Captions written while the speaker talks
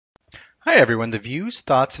Hi, everyone. The views,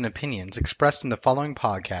 thoughts, and opinions expressed in the following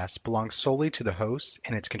podcast belong solely to the host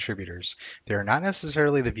and its contributors. They are not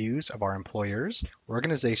necessarily the views of our employers,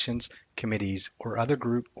 organizations, committees, or other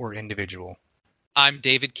group or individual. I'm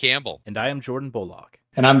David Campbell. And I am Jordan Bullock.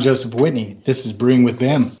 And I'm Joseph Whitney. This is Brewing with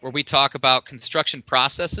BIM, where we talk about construction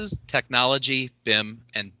processes, technology, BIM,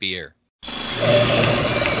 and beer.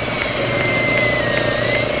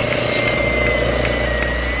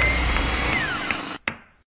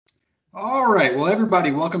 All right. Well,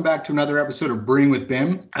 everybody, welcome back to another episode of Brewing with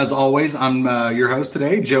BIM. As always, I'm your host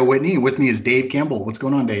today, Joe Whitney. With me is Dave Campbell. What's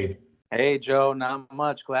going on, Dave? Hey, Joe. Not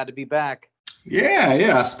much. Glad to be back.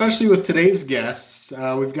 Yeah. Especially with today's guests.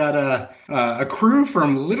 We've got a crew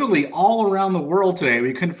from literally all around the world today.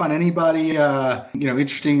 We couldn't find anybody,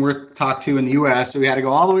 interesting worth to talk to in the U.S., so we had to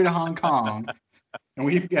go all the way to Hong Kong. And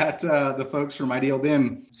we've got the folks from IDL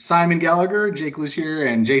BIM, Simon Gallagher, Jake Lucier,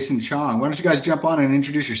 and Jason Chong. Why don't you guys jump on and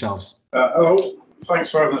introduce yourselves? Hello, thanks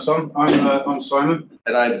for having us on. I'm Simon.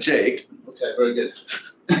 And I'm Jake. Okay, very good.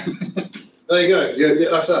 There you go. Yeah,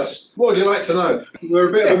 that's us. What would you like to know? We're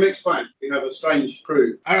a bit of a mixed bag. We have a strange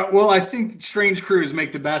crew. Well, I think strange crews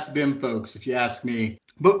make the best BIM folks, if you ask me.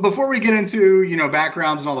 But before we get into,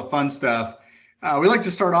 backgrounds and all the fun stuff, we like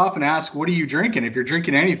to start off and ask, what are you drinking, if you're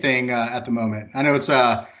drinking anything at the moment? I know it's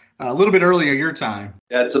a little bit earlier your time.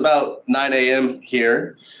 Yeah, it's about 9 a.m.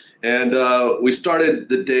 here. And we started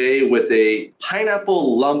the day with a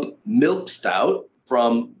pineapple lump milk stout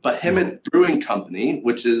from Behemoth Brewing Company,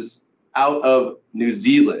 which is out of New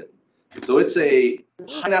Zealand. So it's a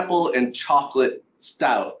pineapple and chocolate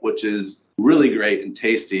stout, which is really great and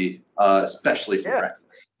tasty, especially for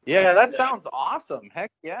breakfast. Yeah, that sounds awesome.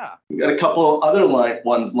 Heck yeah. We got a couple other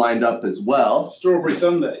ones lined up as well. Strawberry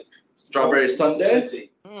Sundae. Strawberry Sundae.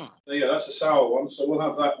 Yeah, that's a sour one, so we'll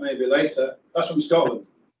have that maybe later. That's from Scotland.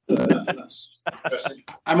 That's interesting.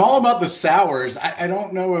 I'm all about the sours. I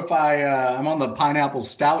don't know if I'm on the pineapple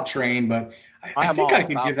stout train, but I think I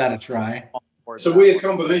could give that a try. It's a weird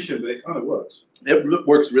combination, but it kind of works. It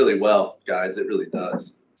works really well, guys. It really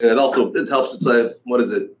does. And it helps. It's a,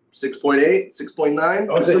 6.8, 6.9?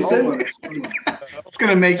 Oh, it's going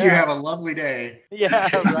to make you have a lovely day. Yeah,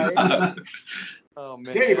 right. Oh,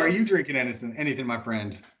 man. Dave, are you drinking anything, my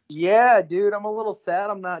friend? Yeah, dude, I'm a little sad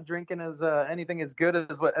I'm not drinking anything as good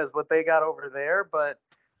as what they got over there, but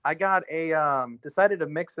I got decided to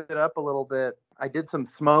mix it up a little bit. I did some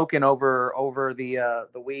smoking over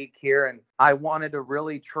the week here, and I wanted to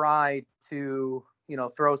really try to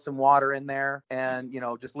throw some water in there and,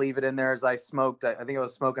 just leave it in there as I smoked. I think I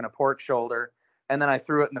was smoking a pork shoulder, and then I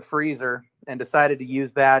threw it in the freezer and decided to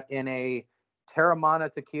use that in a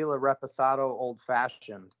Terramana tequila reposado old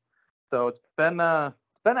fashioned. So it's been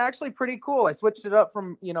actually pretty cool. I switched it up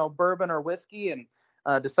from, bourbon or whiskey and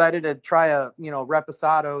decided to try a,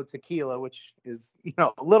 reposado tequila, which is,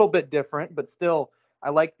 a little bit different, but still I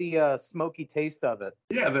like the smoky taste of it.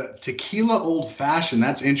 Yeah, the tequila old fashioned.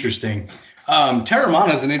 That's interesting.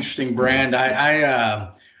 Terramana is an interesting brand. I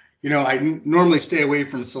normally stay away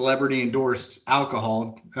from celebrity endorsed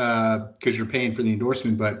alcohol because you're paying for the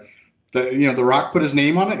endorsement. But the Rock put his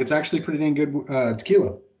name on it. It's actually pretty dang good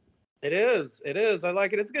tequila. It is. I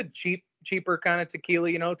like it. It's good, cheaper kind of tequila.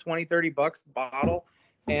 $20-$30 a bottle,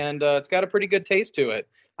 and it's got a pretty good taste to it.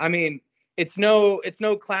 I mean, it's no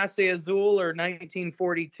Clase Azul or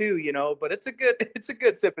 1942, but it's a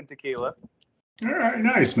good sipping tequila. All right,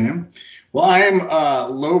 nice, man. Well, I am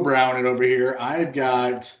lowbrowing it over here. I've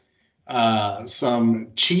got some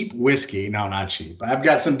cheap whiskey. No, not cheap. I've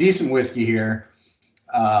got some decent whiskey here.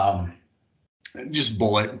 Just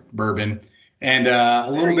Bullet bourbon and a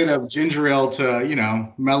little bit of ginger ale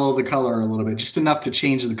to mellow the color a little bit, just enough to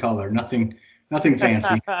change the color. Nothing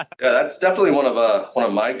fancy. Yeah, that's definitely one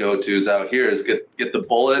of my go-tos out here is get the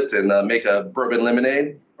Bullet and make a bourbon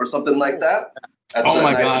lemonade or something like that. That's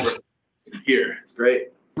my gosh. Here, it's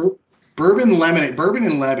great. Bourbon lemonade, bourbon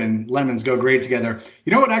and lemons go great together.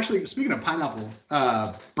 You know what? Actually, speaking of pineapple,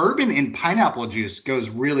 bourbon and pineapple juice goes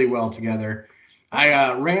really well together.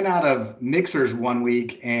 I ran out of mixers one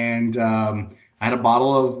week, and I had a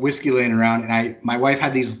bottle of whiskey laying around, and my wife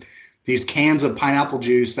had these cans of pineapple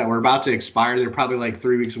juice that were about to expire. They're probably like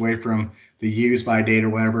 3 weeks away from the use by date or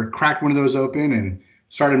whatever. Cracked one of those open and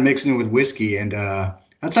started mixing it with whiskey, and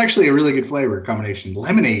that's actually a really good flavor combination.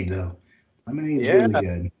 Lemonade, though. Lemonade's really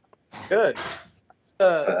good. Good.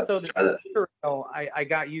 So the I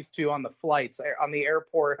got used to on the flights, on the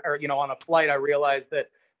airport, or on a flight, I realized that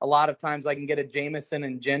a lot of times I can get a Jameson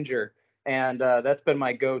and ginger, and that's been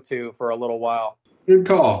my go-to for a little while. Good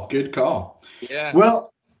call. Yeah.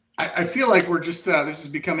 Well, I feel like we're just this is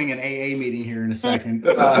becoming an AA meeting here in a second.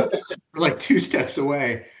 We're like 2 steps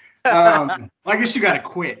away. I guess you got to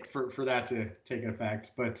quit for that to take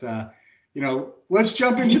effect. But let's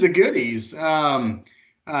jump into the goodies.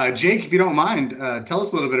 Jake, if you don't mind, tell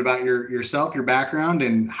us a little bit about yourself, your background,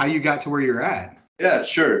 and how you got to where you're at. Yeah,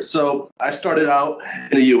 sure. So I started out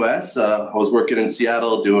in the U.S. I was working in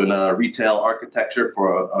Seattle doing retail architecture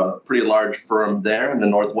for a pretty large firm there in the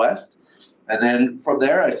Northwest. And then from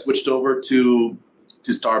there, I switched over to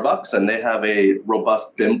Starbucks, and they have a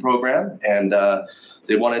robust BIM program. And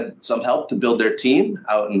they wanted some help to build their team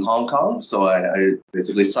out in Hong Kong. So I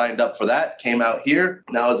basically signed up for that, came out here.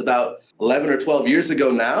 Now it's about 11 or 12 years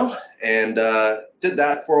ago now, and did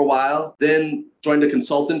that for a while. Then joined a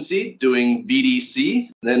consultancy doing VDC.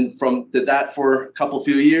 Then did that for a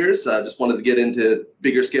few years. Just wanted to get into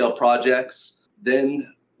bigger scale projects.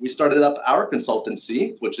 Then we started up our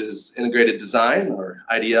consultancy, which is Integrated Design, or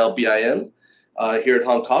IDL BIM, here in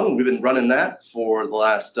Hong Kong. We've been running that for the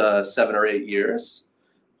last 7 or 8 years.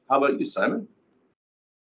 How about you, Simon?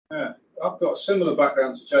 Yeah, I've got a similar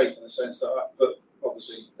background to Jake in the sense that, but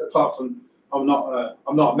obviously, apart from I'm not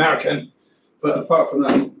American, but apart from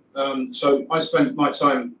that, so I spent my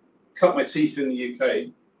time, cut my teeth in the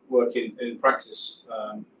UK, working in practice,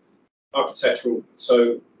 architectural.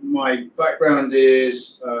 So my background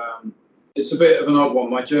is, it's a bit of an odd one.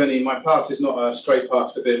 My path is not a straight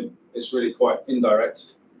path to BIM. It's really quite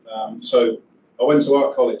indirect. So I went to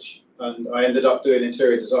art college and I ended up doing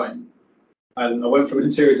interior design. And I went from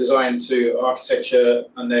interior design to architecture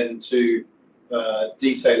and then to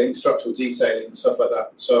detailing, structural detailing and stuff like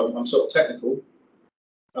that. So I'm sort of technical.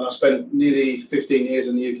 And I spent nearly 15 years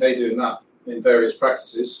in the UK doing that in various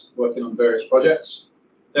practices, working on various projects.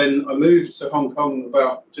 Then I moved to Hong Kong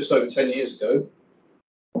about just over 10 years ago.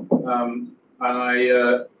 And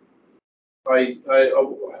I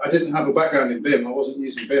didn't have a background in BIM. I wasn't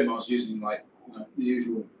using BIM. I was using the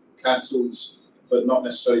usual CAD tools, but not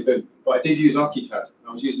necessarily BIM. But I did use ArchiCAD.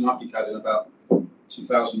 I was using ArchiCAD in about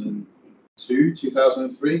 2002,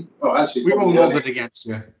 2003. Oh, actually, we won't hold it against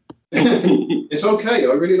you. It's okay.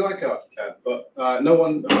 I really like ArchiCAD, but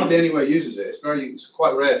hardly anywhere uses it. It's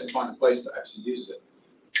quite rare to find a place that actually uses it.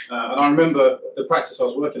 And I remember the practice I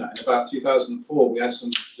was working at in about 2004. We had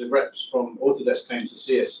the reps from Autodesk came to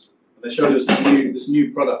see us, and they showed us this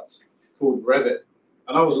new product called Revit,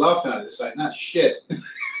 and I was laughing at it, saying, "That's shit.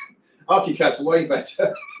 ArchiCAD's way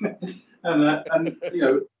better." and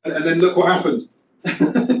then look what happened.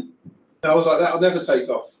 I was like, "That'll never take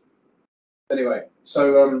off." Anyway,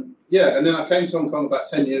 so and then I came to Hong Kong about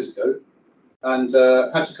 10 years ago, and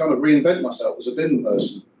had to kind of reinvent myself as a BIM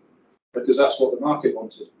person, because that's what the market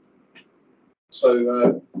wanted.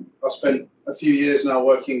 So I spent a few years now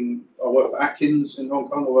working. I work for Atkins in Hong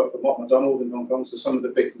Kong. I work for Mott MacDonald in Hong Kong. So some of the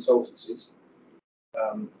big consultancies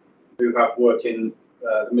who have work in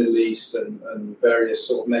the Middle East and various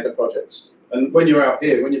sort of mega projects. And when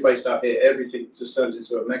you're based out here, everything just turns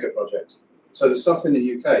into a mega project. So the stuff in the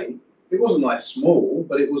UK, it wasn't like small,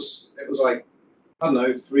 but it was like, I don't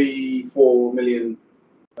know, 3-4 million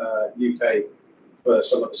UK. For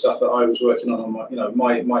some of the stuff that I was working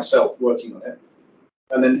on myself working on it,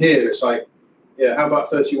 and then here it's like, how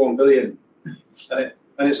about 31 billion, and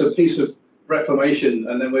it's a piece of reclamation,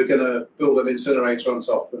 and then we're going to build an incinerator on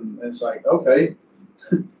top, and it's like, okay,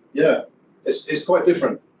 it's quite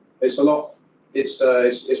different. It's a lot. It's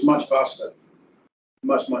much faster,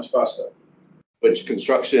 much faster. Which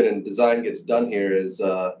construction and design gets done here is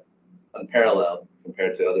unparalleled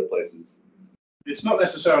compared to other places. It's not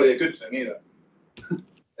necessarily a good thing either.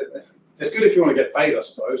 It's good if you want to get paid, I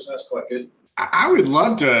suppose. That's quite good. I would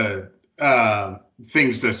love to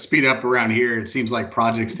things to speed up around here. It seems like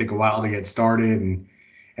projects take a while to get started and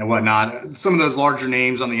whatnot. Some of those larger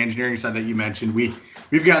names on the engineering side that you mentioned,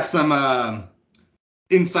 we've got some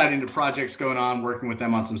insight into projects going on, working with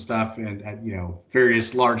them on some stuff, and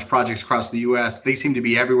various large projects across the U.S. They seem to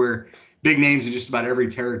be everywhere. Big names in just about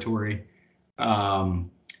every territory.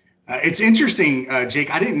 It's interesting, Jake.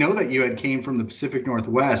 I didn't know that you had came from the Pacific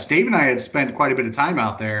Northwest. Dave and I had spent quite a bit of time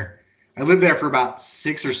out there. I lived there for about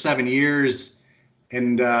 6 or 7 years,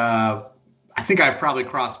 and I think I've probably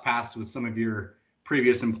crossed paths with some of your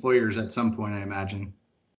previous employers at some point, I imagine.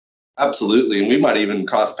 Absolutely, and we might even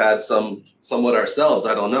cross paths somewhat ourselves.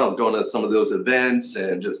 I don't know, going to some of those events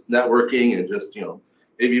and just networking and just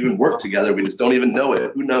maybe even work together. We just don't even know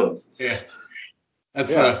it. Who knows? Yeah.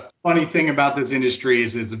 That's a funny thing about this industry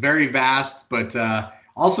is it's very vast, but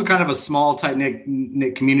also kind of a small,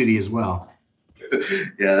 tight-knit community as well.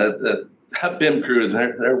 Yeah, that BIM crews,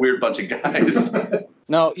 they're a weird bunch of guys.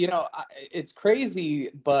 No, it's crazy,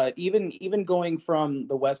 but even going from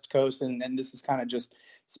the West Coast, and this is kind of just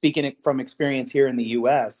speaking from experience here in the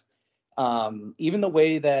U.S., Even the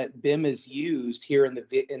way that BIM is used here in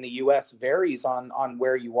the U.S. varies on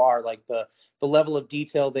where you are, like the level of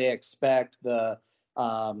detail they expect, the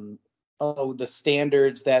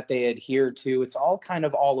standards that they adhere to. It's all kind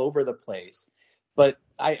of all over the place. But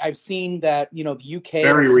I've seen that, the UK.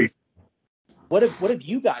 Very recent. What have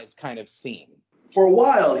you guys kind of seen? For a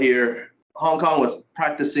while here, Hong Kong was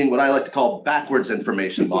practicing what I like to call backwards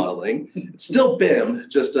information modeling. It's still BIM,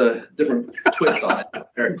 just a different twist on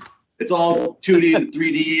it. It's all 2D to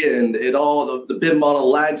 3D, and the BIM model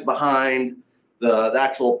lags behind the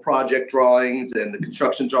actual project drawings and the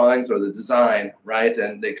construction drawings or the design, right?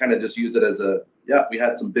 And they kind of just use it as we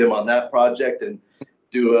had some BIM on that project, and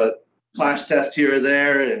do a clash test here or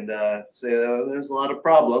there, and say there's a lot of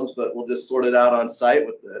problems, but we'll just sort it out on site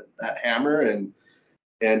with that hammer and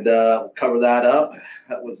cover that up.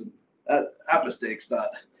 That mistake's not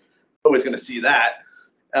always going to see that.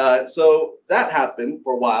 So that happened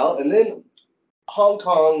for a while, and then Hong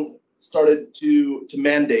Kong started to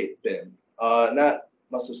mandate BIM, and that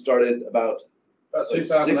must have started about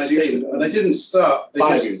 2018, and they didn't start.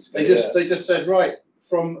 They just said, right,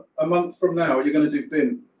 from a month from now you're going to do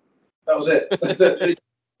BIM. That was it.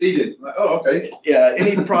 He did. Like, oh, okay. Yeah,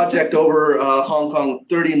 any project over Hong Kong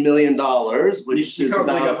 $30 million, which you is can't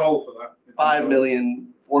dig a about hole for that. 4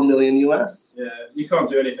 million US. Yeah, you can't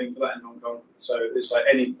do anything for that in Hong Kong. So it's like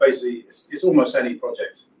it's almost any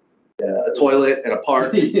project. Yeah, a toilet and a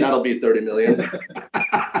park, that'll be 30 million.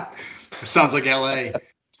 It sounds like LA.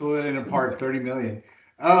 Toilet in a park, 30 million.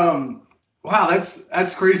 Wow,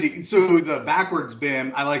 that's crazy. So the backwards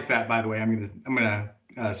BIM, I like that, by the way. I'm gonna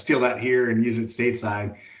steal that here and use it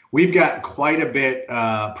stateside. We've got quite a bit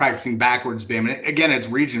practicing backwards BIM, and again, it's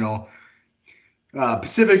regional.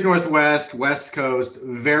 Pacific Northwest, West Coast,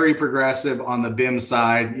 very progressive on the BIM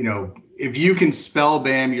side. If you can spell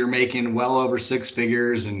BIM, you're making well over six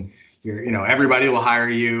figures, and everybody will hire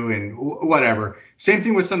you and whatever. Same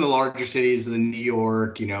thing with some of the larger cities, the New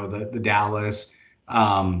York, the Dallas.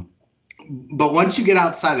 But once you get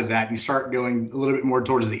outside of that, you start going a little bit more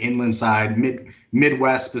towards the inland side,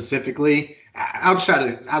 Midwest specifically.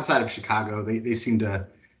 Outside of Chicago, they seem to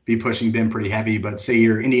be pushing BIM pretty heavy. But say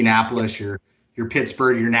you're Indianapolis, you're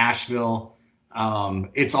Pittsburgh, you're Nashville,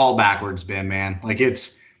 it's all backwards BIM, man. Like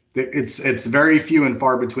it's very few and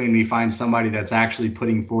far between when you find somebody that's actually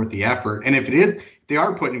putting forth the effort. And if they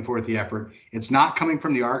are putting forth the effort, it's not coming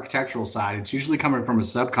from the architectural side. It's usually coming from a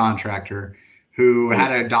subcontractor who had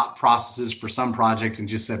to adopt processes for some project and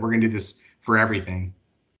just said, we're going to do this for everything.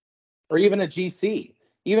 Or even a GC,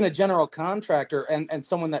 even a general contractor and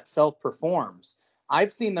someone that self-performs.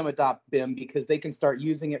 I've seen them adopt BIM because they can start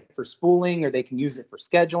using it for spooling, or they can use it for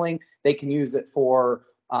scheduling. They can use it for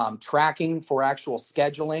tracking, for actual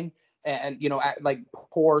scheduling, and like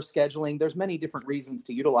poor scheduling. There's many different reasons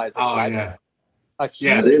to utilize it.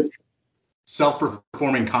 It is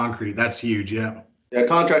self-performing concrete. That's huge. Yeah. Yeah,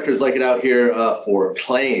 contractors like it out here for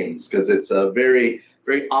claims, because it's very,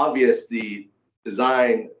 very obvious the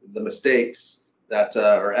design, the mistakes that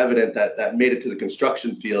are evident that made it to the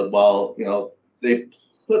construction field, while they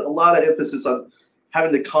put a lot of emphasis on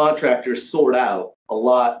having the contractors sort out a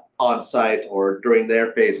lot on site or during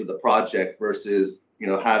their phase of the project versus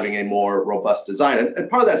having a more robust design. And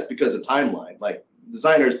part of that's because of timeline. Like,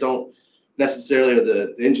 designers don't necessarily, or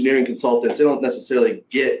the engineering consultants, they don't necessarily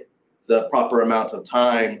get the proper amount of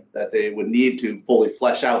time that they would need to fully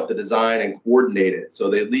flesh out the design and coordinate it. So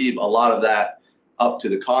they leave a lot of that up to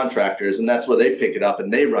the contractors, and that's where they pick it up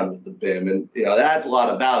and they run with the BIM, and that adds a lot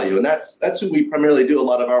of value. And that's who we primarily do a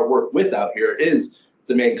lot of our work with out here, is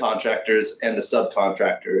the main contractors and the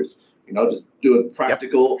subcontractors. Just doing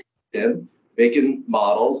practical BIM, making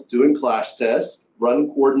models, doing clash tests, run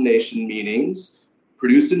coordination meetings,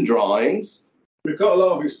 producing drawings. We've got a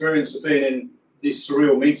lot of experience of being in these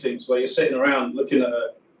surreal meetings where you're sitting around looking at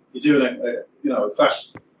you're doing a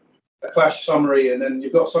clash summary, and then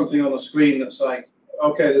you've got something on the screen that's like,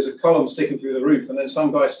 okay, there's a column sticking through the roof, and then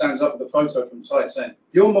some guy stands up with a photo from site saying,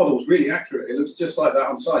 your model's really accurate, it looks just like that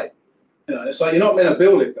on site. It's like, you're not meant to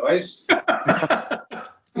build it, guys.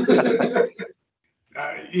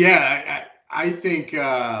 I think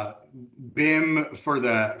BIM for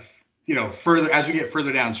the further as we get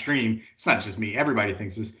further downstream, it's not just me, everybody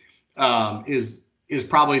thinks this, is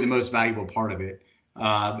probably the most valuable part of it. The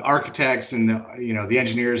architects and the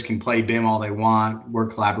engineers can play BIM all they want,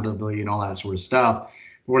 work collaboratively and all that sort of stuff.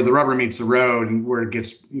 Where the rubber meets the road and where it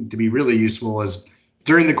gets to be really useful is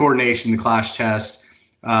during the coordination, the clash test,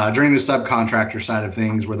 during the subcontractor side of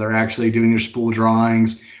things, where they're actually doing their spool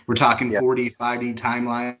drawings. We're talking 4D, 5D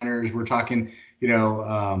timeliners. We're talking,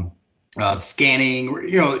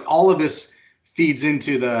 scanning. All of this feeds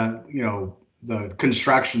into the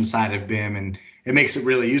construction side of BIM, and it makes it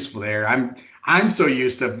really useful there. I'm so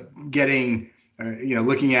used to getting,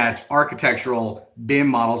 looking at architectural BIM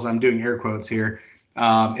models. I'm doing air quotes here.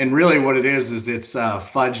 And really what it is it's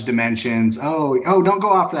fudge dimensions. Oh, don't go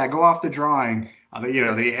off that. Go off the drawing.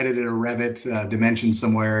 They edited a Revit dimension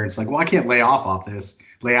somewhere. It's like, well, I can't lay out off this.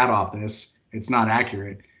 It's not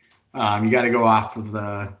accurate. You got to go off of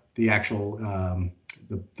the actual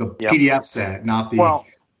the PDF set, not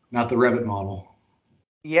the Revit model.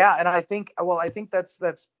 Yeah, and I think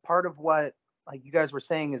that's part of what like you guys were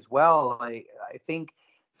saying as well. I think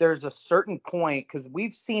there's a certain point, because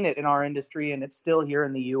we've seen it in our industry and it's still here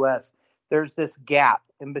in the US. There's this gap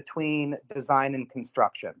in between design and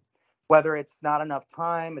construction. Whether it's not enough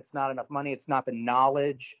time, it's not enough money, it's not the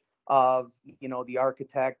knowledge of the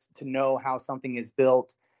architect to know how something is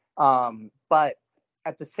built. But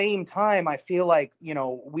at the same time, I feel like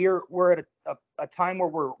we're at a time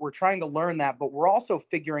where we're trying to learn that, but we're also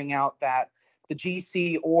figuring out that the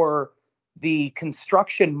GC or the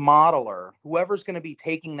construction modeler, whoever's going to be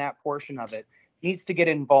taking that portion of it, needs to get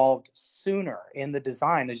involved sooner in the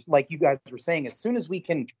design. Like you guys were saying, as soon as we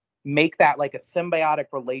can make that like a symbiotic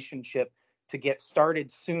relationship to get started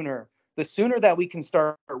sooner, the sooner that we can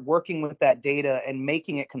start working with that data and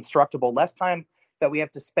making it constructible, less time that we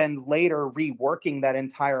have to spend later reworking that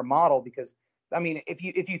entire model. Because I mean, if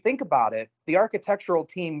you think about it, the architectural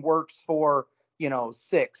team works for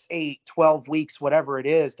 6, 8, 12 weeks, whatever it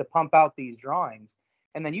is, to pump out these drawings.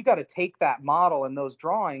 And then you got to take that model and those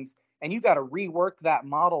drawings and you got to rework that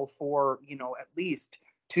model for, at least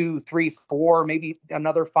 2, 3, 4, maybe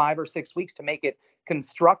another 5 or 6 weeks to make it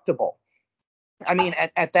constructible. I mean,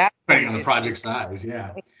 at that depending on the project size,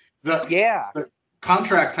 yeah. The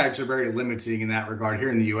contract types are very limiting in that regard here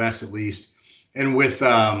in the US, at least. And with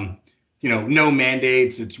no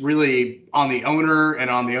mandates, it's really on the owner and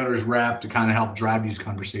on the owner's rep to kind of help drive these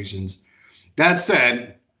conversations. That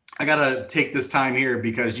said, I got to take this time here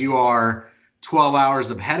because you are 12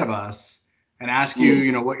 hours ahead of us and ask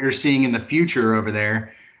you, what you're seeing in the future over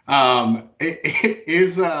there.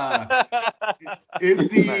 Is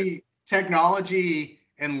the technology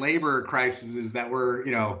and labor crises that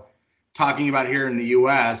we're, talking about here in the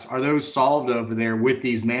US, are those solved over there with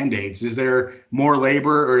these mandates? Is there more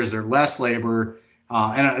labor or is there less labor?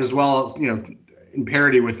 And as well as, in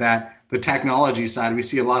parity with that, the technology side, we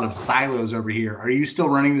see a lot of silos over here. Are you still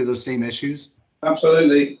running into those same issues?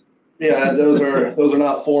 Absolutely. Yeah, those are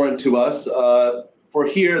not foreign to us. For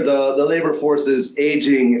here, the labor force is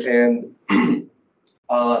aging, and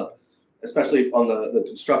especially on the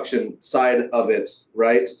construction side of it,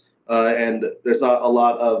 right? And there's not a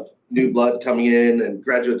lot of new blood coming in and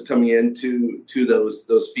graduates coming into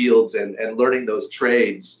those fields and learning those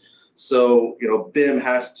trades. So, BIM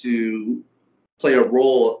has to play a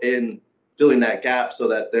role in filling that gap so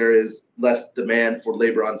that there is less demand for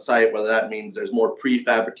labor on site, whether that means there's more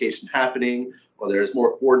prefabrication happening or there's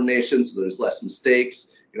more coordination, so there's less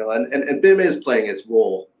mistakes, and BIM is playing its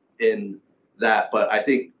role in that. But I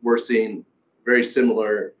think we're seeing very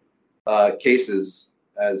similar cases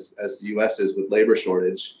as the US is with labor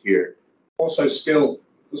shortage here. Also, the skill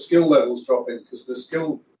levels dropping because the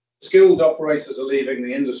skilled operators are leaving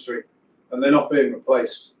the industry and they're not being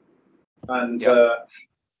replaced. And so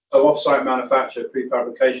off-site manufacture,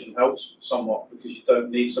 prefabrication helps somewhat because you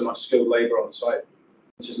don't need so much skilled labor on site,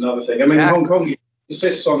 which is another thing. I mean, in Hong Kong,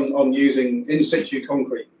 insists on using in-situ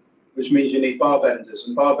concrete, which means you need bar benders,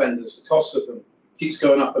 and bar benders, the cost of them keeps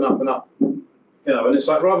going up and up and up. And it's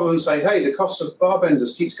like, rather than say, hey, the cost of bar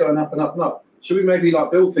benders keeps going up and up and up, should we maybe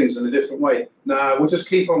build things in a different way? Nah, we'll just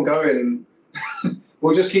keep on going and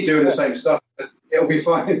we'll just keep doing the same stuff. It'll be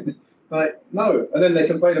fine. No. And then they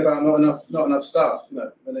complain about not enough staff,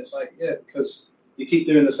 and it's like, yeah, because you keep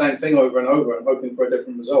doing the same thing over and over and hoping for a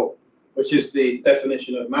different result, which is the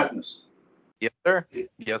definition of madness. Yes, sir.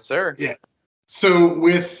 Yes, sir. Yeah. So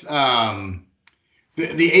with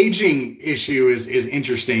the aging issue is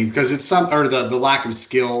interesting because it's the lack of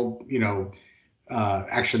skill,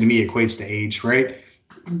 actually to me equates to age, right?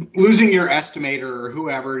 Losing your estimator or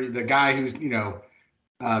whoever, the guy who's,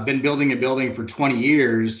 been building a building for 20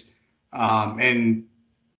 years. And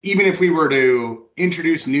even if we were to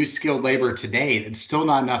introduce new skilled labor today, it's still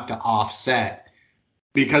not enough to offset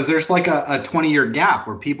because there's like a 20-year gap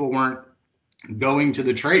where people weren't going to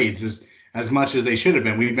the trades as much as they should have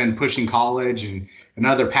been. We've been pushing college and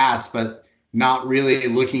other paths, but not really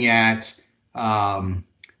looking at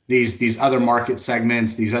these other market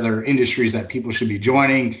segments, these other industries that people should be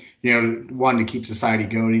joining, one to keep society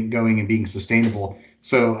going and being sustainable.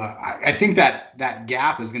 So I think that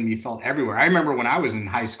gap is going to be felt everywhere. I remember when I was in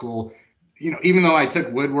high school, even though I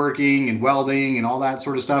took woodworking and welding and all that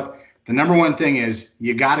sort of stuff, the number one thing is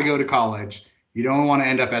you got to go to college. You don't want to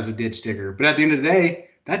end up as a ditch digger. But at the end of the day,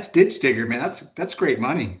 that ditch digger, man, that's great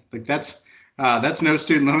money. Like that's no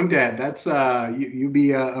student loan debt. That's you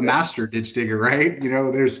be a master ditch digger, right?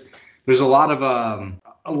 There's a lot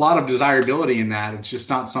of desirability in that. It's just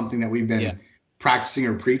not something that we've been practicing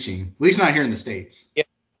or preaching, at least not here in the States. Yeah.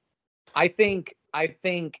 I think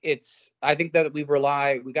that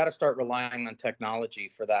we got to start relying on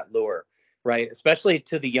technology for that lure, right? Especially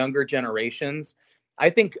to the younger generations.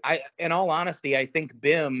 In all honesty, I think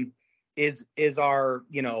BIM is our,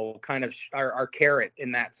 kind of our carrot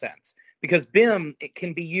in that sense, because BIM, it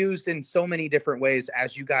can be used in so many different ways.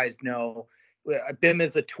 As you guys know, BIM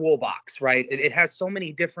is a toolbox, right? It has so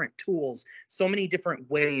many different tools, so many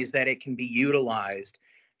different ways that it can be utilized.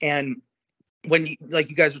 And when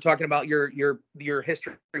you guys were talking about your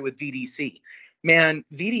history with VDC, man,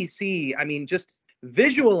 VDC, I mean, just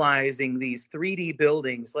visualizing these 3D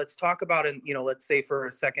buildings. Let's talk about let's say for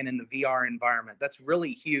a second in the VR environment. That's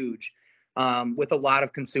really huge with a lot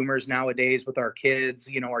of consumers nowadays, with our kids,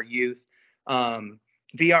 our youth.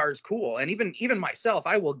 VR is cool. And even myself,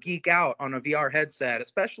 I will geek out on a VR headset,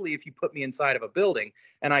 especially if you put me inside of a building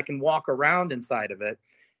and I can walk around inside of it.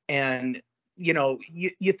 And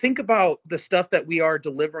you think about the stuff that we are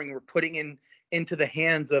delivering, we're putting into the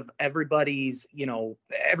hands of everybody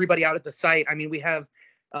out at the site. I mean, we have,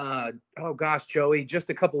 oh gosh, Joey, just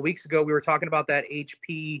a couple of weeks ago, we were talking about that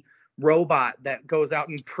HP robot that goes out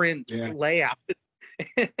and prints layout.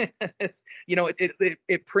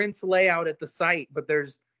 It prints layout at the site, but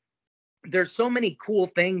there's so many cool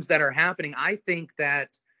things that are happening. I think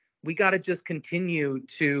that we got to just continue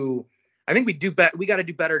to, I think we got to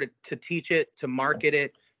do better to teach it, to market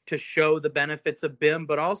it, to show the benefits of BIM,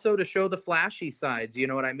 but also to show the flashy sides. You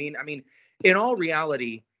know what I mean? I mean, in all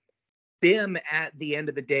reality, BIM at the end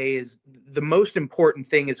of the day is the most important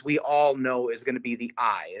thing, as we all know, is going to be the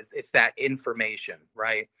eye. It's that information,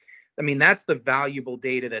 right? I mean, that's the valuable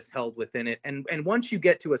data that's held within it. And once you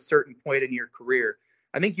get to a certain point in your career,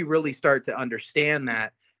 I think you really start to understand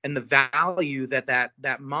that, and the value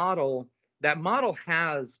that model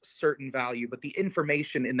has certain value, but the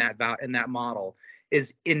information in that model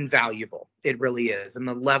is invaluable. It really is. And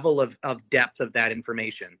the level of depth of that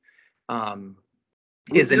information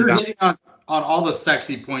is invaluable. On all the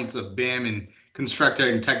sexy points of BIM and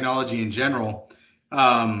constructing technology in general.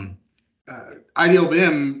 IDL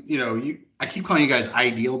BIM, I keep calling you guys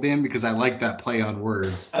Ideal BIM because I like that play on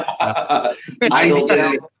words.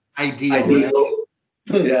 Ideal.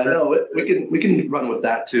 Yeah, no, we can run with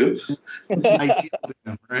that too. Ideal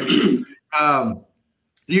BIM, right?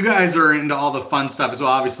 You guys are into all the fun stuff as well.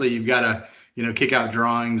 Obviously, you've got to kick out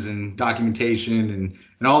drawings and documentation and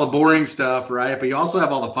all the boring stuff, right? But you also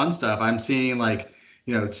have all the fun stuff. I'm seeing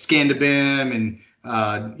scan to BIM and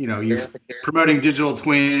you're promoting digital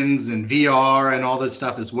twins and VR and all this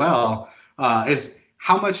stuff as well. Is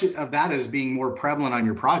how much of that is being more prevalent on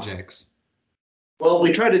your projects? Well,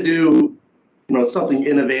 we try to do something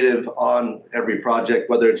innovative on every project,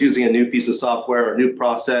 whether it's using a new piece of software or new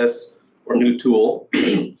process or new tool.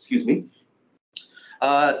 Excuse me.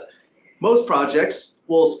 Most projects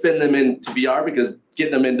will spin them into VR, because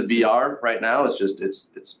getting them into VR right now is just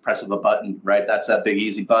it's press of a button, right? That's that big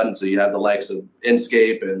easy button. So you have the likes of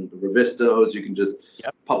Inkscape and the Revistos. You can just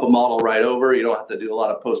pump a model right over. You don't have to do a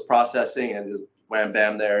lot of post processing, and just wham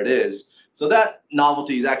bam, there it is. So that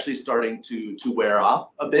novelty is actually starting to wear off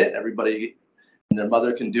a bit. Everybody and their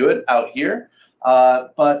mother can do it out here,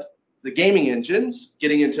 but the gaming engines,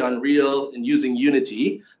 getting into Unreal and using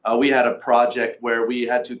Unity, we had a project where we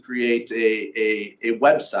had to create a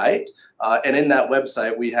website, and in that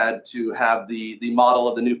website we had to have the model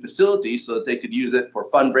of the new facility so that they could use it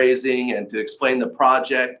for fundraising and to explain the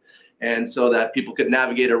project, and so that people could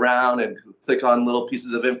navigate around and click on little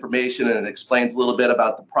pieces of information, and it explains a little bit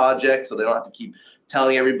about the project, so they don't have to keep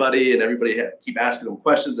telling everybody and everybody keep asking them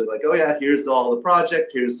questions. They're like, oh yeah, here's all the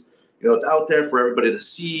project, here's it's out there for everybody to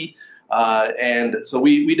see. And so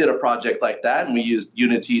we did a project like that, and we used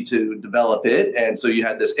Unity to develop it. And so you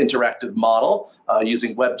had this interactive model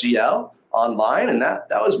using WebGL online, and that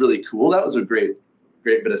was really cool. That was a great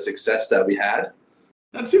bit of success that we had.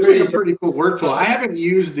 That seems like a pretty cool workflow. I haven't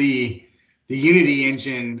used the Unity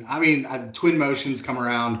engine. I mean, Twin Motion's come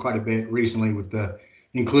around quite a bit recently with the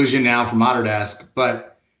inclusion now from Autodesk,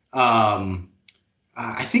 but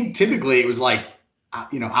I think typically it was like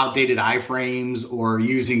outdated iframes, or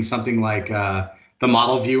using something like the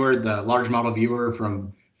model viewer, the large model viewer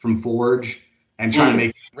from Forge, and trying to make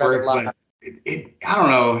it work. I don't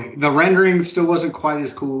know. The rendering still wasn't quite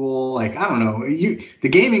as cool. Like, I don't know. The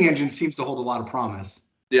gaming engine seems to hold a lot of promise.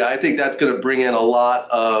 Yeah, I think that's going to bring in a lot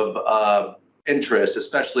of interest,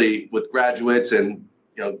 especially with graduates and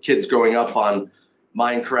kids growing up on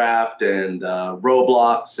Minecraft and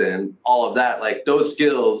Roblox and all of that. Like those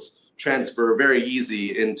skills transfer very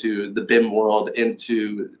easy into the BIM world,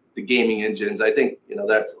 into the gaming engines. I think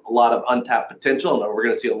that's a lot of untapped potential, and we're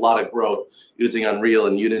going to see a lot of growth using Unreal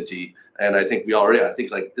and Unity. And I think I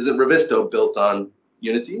think isn't Revisto built on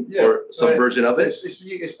Unity or some version of it?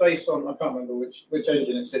 It's based on, I can't remember which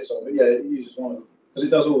engine it sits on, but yeah, it uses one of them because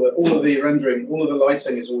it does all of the rendering, all of the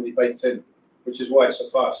lighting is already baked in, which is why it's so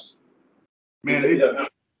fast. Man, you don't have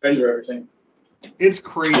to render everything. It's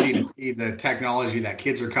crazy to see the technology that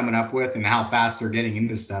kids are coming up with and how fast they're getting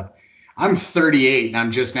into stuff. I'm 38 and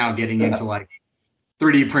I'm just now getting into like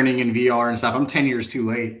 3D printing and VR and stuff. I'm 10 years too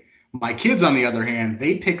late. My kids, on the other hand,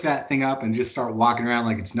 they pick that thing up and just start walking around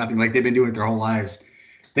like it's nothing, like they've been doing it their whole lives.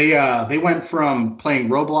 They went from playing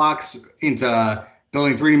Roblox into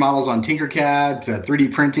building 3D models on Tinkercad to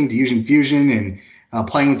 3D printing to using Fusion and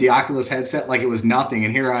playing with the Oculus headset like it was nothing.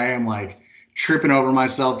 And here I am like tripping over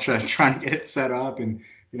myself trying to get it set up and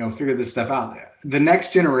figure this stuff out. The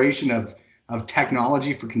next generation of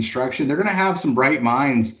technology for construction, they're going to have some bright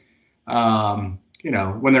minds.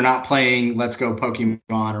 When they're not playing Let's Go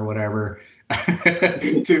Pokemon or whatever,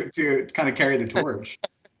 to kind of carry the torch.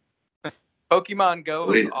 Pokemon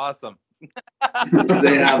Go is awesome.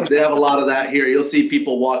 They have a lot of that here. You'll see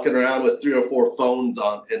people walking around with 3 or 4 phones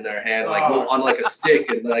in their hand, on like a stick,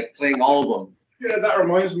 and like playing all of them. Yeah, that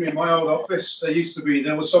reminds me of my old office.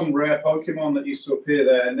 There was some rare Pokemon that used to appear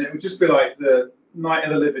there, and it would just be like the Night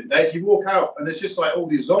of the Living Dead. You walk out, and there's just like all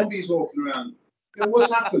these zombies walking around.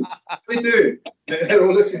 What's happened? What are they doing? They're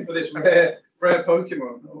all looking for this rare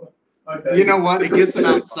Pokemon. Okay. You know what? It gets them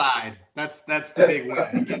outside. That's the big one.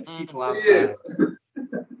 It gets people outside.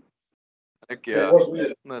 Heck yeah. It was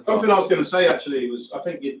weird. Something I was going to say actually was, I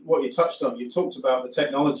think what you touched on. You talked about the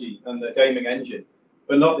technology and the gaming engine,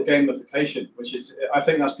 but not the gamification, which is, I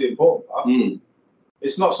think that's the important part.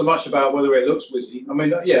 It's not so much about whether it looks whizzy. I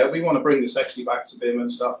mean, yeah, we want to bring the sexy back to BIM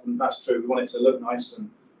and stuff, and that's true. We want it to look nice and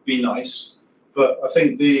be nice. But I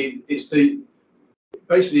think basically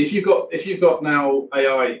if you've got now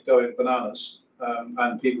AI going bananas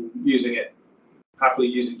and people using it happily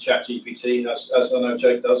using ChatGPT as I know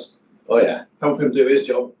Jake does. Oh yeah, help him do his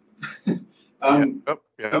job.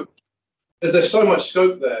 There's so much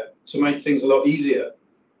scope there to make things a lot easier,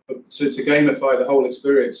 to gamify the whole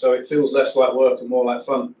experience, so it feels less like work and more like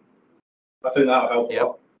fun. I think that'll help a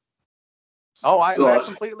lot. Oh, I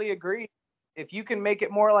completely agree. If you can make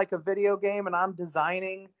it more like a video game and I'm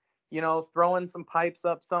designing, throwing some pipes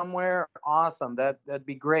up somewhere, awesome. That'd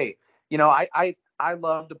be great. I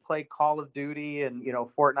love to play Call of Duty and,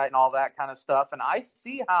 Fortnite and all that kind of stuff. And I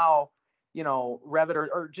see how, Revit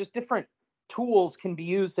or just different tools can be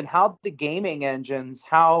used and how the gaming engines,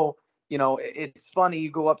 how, it's funny.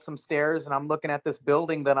 You go up some stairs and I'm looking at this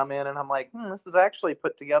building that I'm in and I'm like, this is actually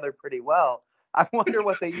put together pretty well. I wonder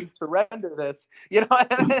what they use to render this. You're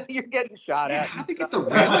getting shot at. How do they get the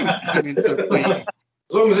railings to come in so clean? As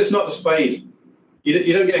long as it's not the spade.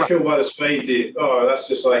 You don't get killed by the spade, do you? Oh, that's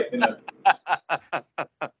just like,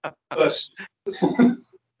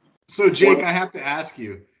 So, Jake, I have to ask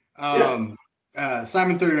you. Simon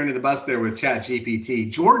threw you under the bus there with ChatGPT.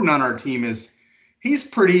 Jordan on our team he's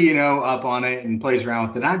pretty, up on it and plays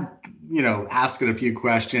around with it. I, asked it a few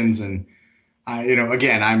questions and,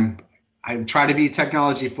 I try to be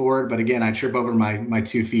technology forward, but again, I trip over my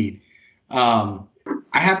 2 feet. I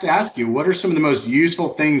have to ask you, what are some of the most useful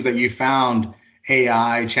things that you found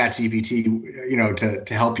AI, ChatGPT,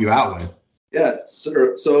 to help you out with? Yeah,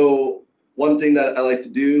 sir. So one thing that I like to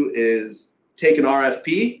do is take an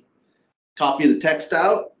RFP, copy the text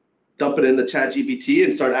out, dump it into ChatGPT,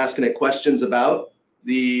 and start asking it questions about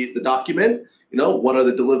the document. What are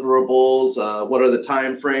the deliverables? What are the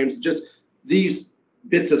time frames? Just these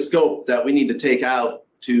bits of scope that we need to take out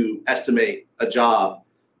to estimate a job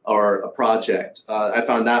or a project. I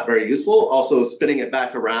found that very useful. Also, spinning it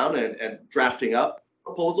back around and drafting up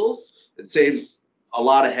proposals. It saves a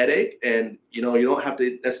lot of headache, and you don't have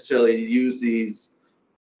to necessarily use these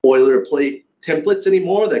boilerplate templates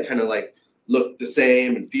anymore that kind of like look the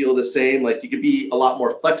same and feel the same. Like you can be a lot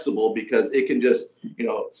more flexible because it can just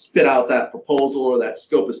spit out that proposal or that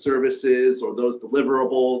scope of services or those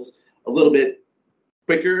deliverables a little bit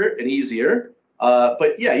quicker and easier.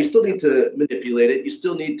 But yeah, you still need to manipulate it. You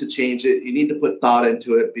still need to change it. You need to put thought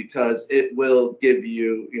into it because it will give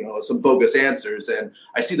you, some bogus answers. And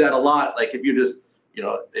I see that a lot. Like if you're just,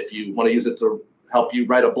 if you want to use it to help you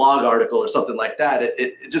write a blog article or something like that.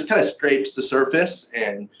 It just kind of scrapes the surface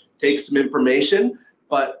and takes some information,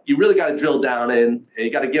 but you really got to drill down in, and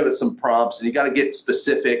you got to give it some prompts, and you got to get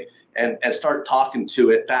specific and start talking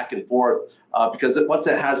to it back and forth, because once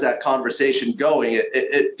it has that conversation going,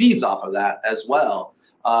 it feeds off of that as well.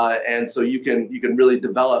 And so you can really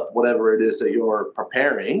develop whatever it is that you're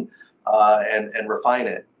preparing, and refine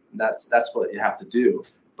it. And that's what you have to do.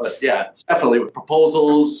 But yeah, definitely with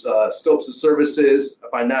proposals, scopes of services, I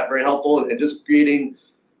find that very helpful, and just creating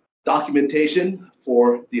documentation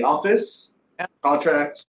for the office,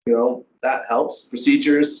 contracts, that helps.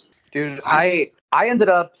 Procedures. Dude, I ended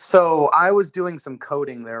up, so I was doing some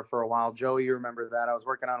coding there for a while. Joey, you remember that? I was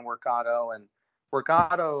working on Workato, and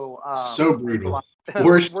Workato. So brutal.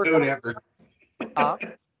 Worst code ever. Huh?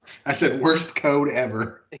 I said worst code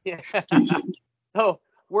ever. Yeah. So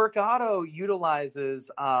Workato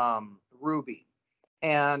utilizes Ruby,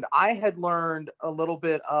 and I had learned a little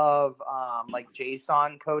bit of like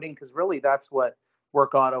JSON coding, because really that's what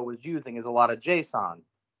Workato was using, is a lot of JSON.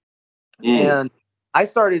 And I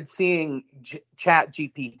started seeing Chat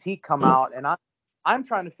GPT come out, and I'm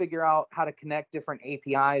trying to figure out how to connect different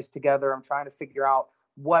APIs together. I'm trying to figure out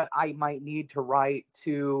what I might need to write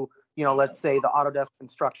to, let's say the Autodesk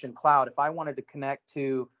Construction Cloud. If I wanted to connect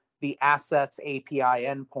to the Assets API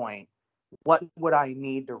endpoint, what would I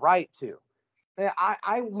need to write to? And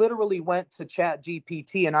I literally went to Chat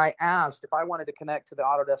GPT and I asked if I wanted to connect to the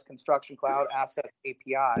Autodesk Construction Cloud Assets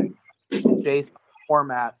API in JSON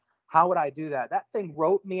format, how would I do that? That thing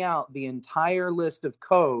wrote me out the entire list of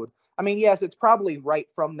code. I mean, yes, it's probably right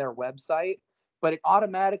from their website, but it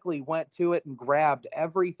automatically went to it and grabbed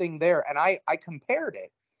everything there. And I compared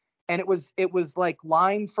it. And it was like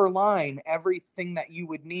line for line, everything that you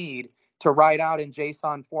would need to write out in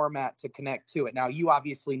JSON format to connect to it. Now, you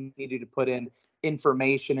obviously needed to put in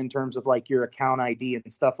information in terms of like your account ID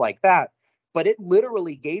and stuff like that. But it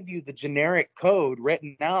literally gave you the generic code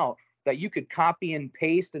written out that you could copy and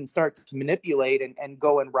paste and start to manipulate and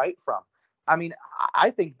go and write from. I mean, I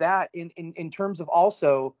think that in terms of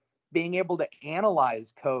also being able to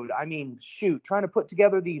analyze code, I mean, shoot, trying to put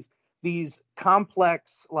together these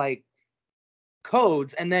complex like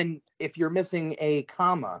codes, and then if you're missing a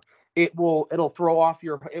comma, it'll throw off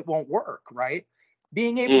it won't work, right?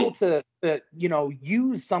 Being able to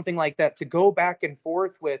use something like that to go back and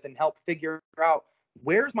forth with and help figure out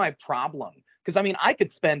where's my problem. Because I mean, I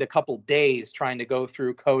could spend a couple days trying to go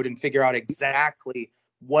through code and figure out exactly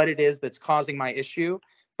what it is that's causing my issue.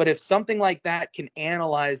 But if something like that can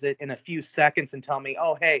analyze it in a few seconds and tell me,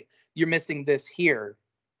 oh, hey, you're missing this here.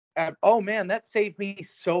 Oh, man, that saved me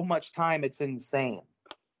so much time. It's insane.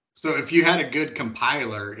 So if you had a good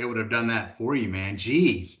compiler, it would have done that for you, man.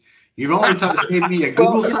 Jeez. You've only time to save me a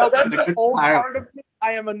Google search that's and a the good old compiler. part of me.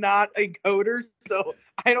 I am not a coder, so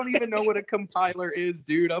I don't even know what a compiler is,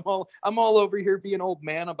 dude. I'm all over here being old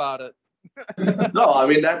man about it. No, I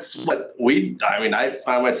mean, that's what I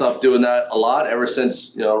find myself doing that a lot ever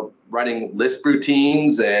since, writing Lisp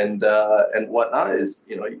routines and whatnot is,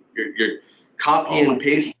 you're copying and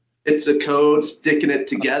pasting bits of code, sticking it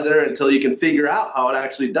together until you can figure out how it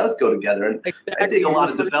actually does go together. And exactly. I think a lot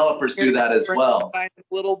of developers do that as well. A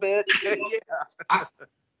little bit. Yeah.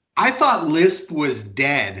 I thought Lisp was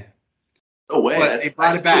dead. No way. But they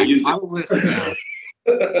brought it back. I'm Lisp now.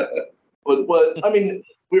 But I mean,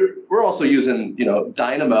 we're also using,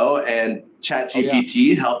 Dynamo, and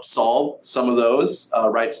ChatGPT helps solve some of those,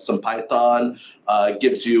 writes some Python,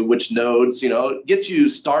 gives you which nodes, gets you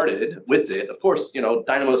started with it. Of course,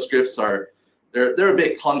 Dynamo scripts they're a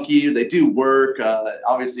bit clunky. They do work.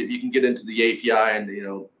 Obviously, if you can get into the API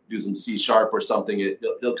and, do some C# or something,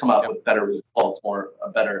 it'll come out with better results, a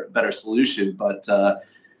better solution. But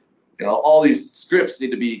all these scripts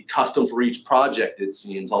need to be custom for each project, it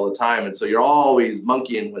seems, all the time. And so you're always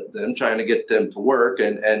monkeying with them, trying to get them to work.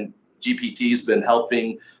 And GPT's been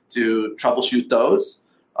helping to troubleshoot those.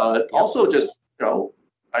 Also, just,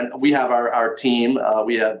 we have our team.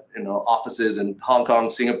 We have, offices in Hong Kong,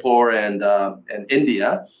 Singapore, and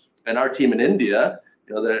India. And our team in India,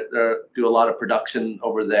 they do a lot of production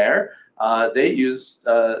over there. They use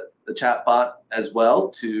the chatbot as well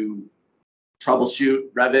to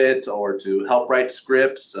troubleshoot Revit or to help write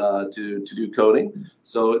scripts, to do coding.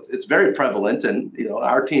 So it's very prevalent, and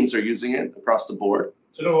our teams are using it across the board.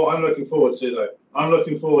 Do you know what I'm looking forward to, though? I'm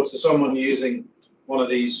looking forward to someone using one of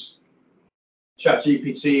these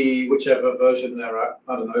ChatGPT, whichever version they're at.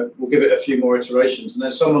 I don't know. We'll give it a few more iterations, and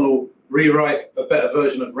then someone will rewrite a better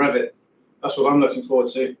version of Revit. That's what I'm looking forward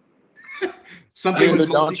to.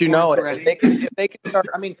 Don't you know it? If they can start,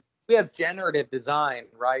 I mean, we have generative design,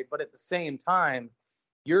 right? But at the same time,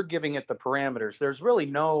 you're giving it the parameters. There's really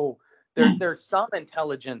no, there's some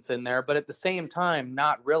intelligence in there, but at the same time,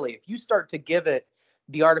 not really. If you start to give it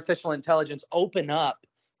the artificial intelligence, open up,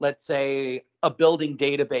 let's say, a building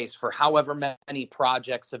database for however many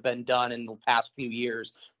projects have been done in the past few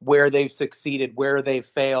years, where they've succeeded, where they've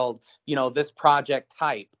failed, this project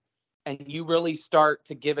type. And you really start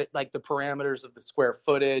to give it like the parameters of the square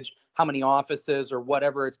footage, how many offices or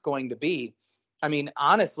whatever it's going to be. I mean,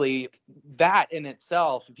 honestly, that in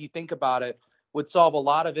itself, if you think about it, would solve a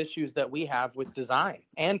lot of issues that we have with design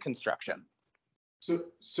and construction.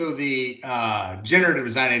 So the generative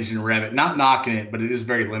design engine in Revit, not knocking it, but it is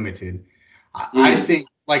very limited. I think,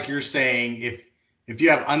 like you're saying, if you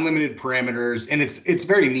have unlimited parameters, and it's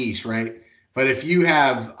very niche, right? But if you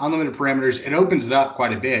have unlimited parameters, it opens it up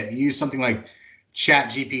quite a bit. You use something like Chat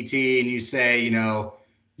GPT and you say,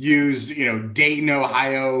 use, Dayton,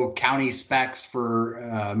 Ohio county specs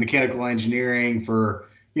for mechanical engineering for,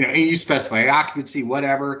 and you specify occupancy,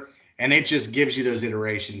 whatever. And it just gives you those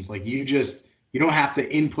iterations. Like you don't have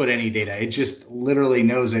to input any data. It just literally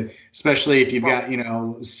knows it, especially if you've got,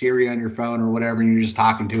 Siri on your phone or whatever, and you're just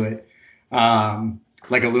talking to it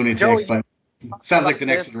like a lunatic. Joey, but sounds like the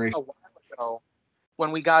next iteration.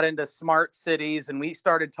 When we got into smart cities and we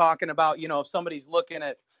started talking about, if somebody's looking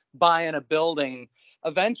at buying a building,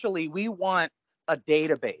 eventually we want a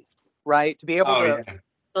database, right? To be able to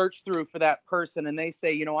search through for that person. And they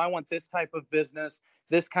say, I want this type of business,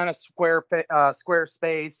 this kind of square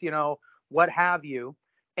space, what have you.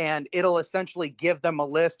 And it'll essentially give them a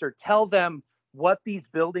list or tell them what these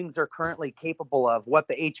buildings are currently capable of, what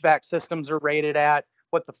the HVAC systems are rated at,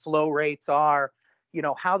 what the flow rates are,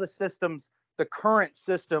 how the current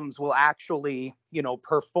systems will actually,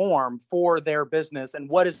 perform for their business, and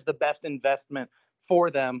what is the best investment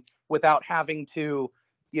for them without having to,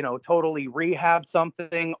 totally rehab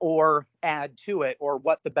something or add to it, or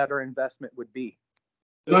what the better investment would be.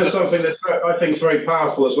 That's something that I think is very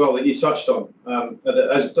powerful as well that you touched on,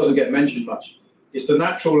 that doesn't get mentioned much. It's the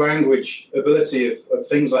natural language ability of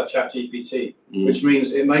things like ChatGPT, which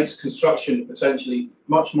means it makes construction potentially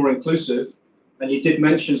much more inclusive. And you did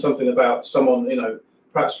mention something about someone,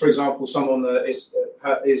 perhaps, for example, someone that is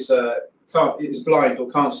blind or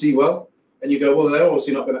can't see well, and you go, well, they're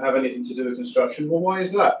obviously not going to have anything to do with construction. Well, why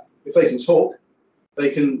is that? If they can talk, they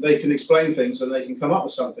can explain things and they can come up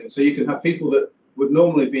with something. So you can have people that would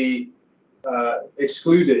normally be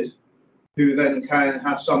excluded, who then can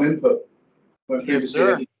have some input. Yes,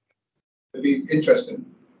 sir. It'd be interesting.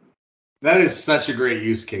 That is such a great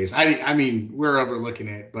use case. I mean, we're overlooking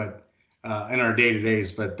it, but in our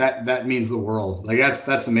day-to-days, but that means the world. Like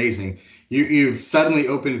that's amazing. You've suddenly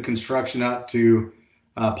opened construction up to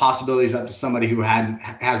possibilities up to somebody who hasn't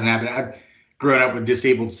had it. I've grown up with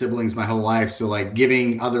disabled siblings my whole life, so like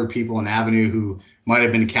giving other people an avenue who might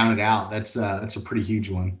have been counted out, that's a pretty huge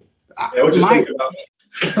one. Yeah, we'll just think about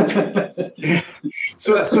it.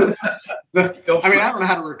 I don't know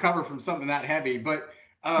how to recover from something that heavy, but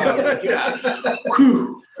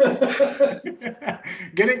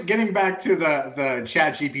getting back to the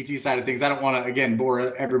Chat GPT side of things, I don't want to again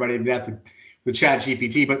bore everybody to death with Chat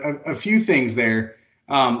GPT, but a few things there.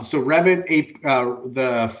 So Revit,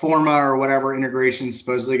 the Forma or whatever integration is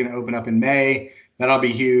supposedly going to open up in May. That'll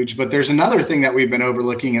be huge. But there's another thing that we've been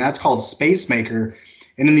overlooking, and that's called SpaceMaker.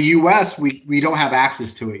 And in the U.S., we don't have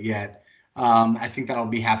access to it yet. I think that'll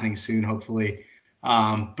be happening soon, hopefully.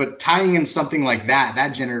 But tying in something like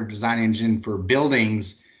that generative design engine for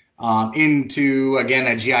buildings into, again,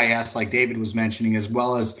 a GIS like David was mentioning, as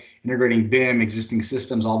well as integrating BIM, existing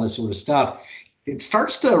systems, all this sort of stuff, it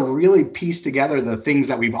starts to really piece together the things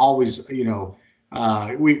that we've always, the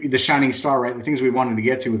shining star, right? The things we wanted to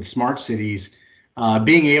get to with smart cities,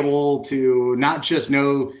 being able to not just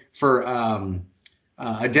know for a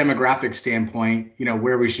demographic standpoint,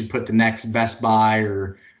 where we should put the next Best Buy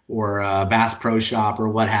or Bass Pro Shop or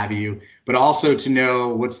what have you, but also to know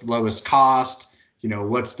what's the lowest cost,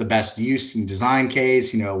 what's the best use and design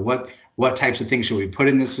case, what types of things should we put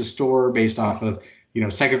in this store based off of,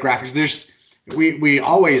 psychographics. We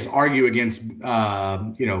always argue against,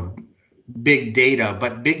 big data,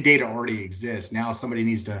 but big data already exists. Now somebody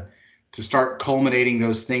needs to start culminating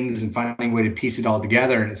those things and finding a way to piece it all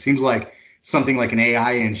together. And it seems like something like an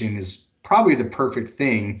AI engine is probably the perfect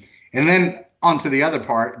thing. And then onto the other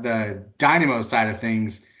part, the Dynamo side of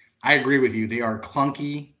things, I agree with you. They are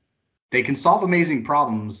clunky. They can solve amazing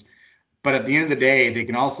problems, but at the end of the day, they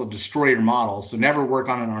can also destroy your model. So never work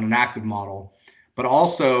on an active model. But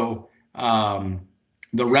also, the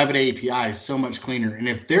Revit API is so much cleaner. And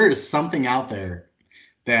if there is something out there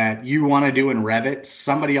that you want to do in Revit,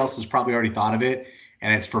 somebody else has probably already thought of it.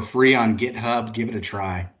 and it's for free on GitHub. Give it a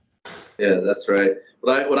try. Yeah, that's right.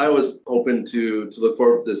 What I was hoping to look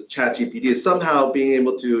forward to this ChatGPT is somehow being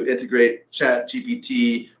able to integrate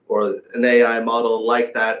ChatGPT or an AI model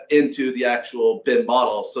like that into the actual BIM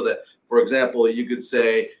model, so that, for example, you could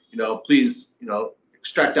say, please,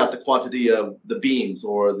 extract out the quantity of the beams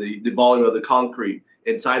or the volume of the concrete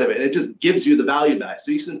inside of it. And it just gives you the value back. So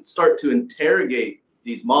you can start to interrogate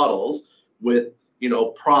these models with,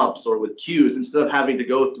 prompts or with cues, instead of having to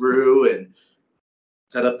go through and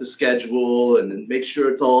set up the schedule and then make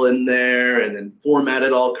sure it's all in there and then format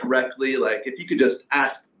it all correctly. Like, if you could just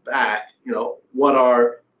ask back,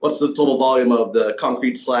 what's the total volume of the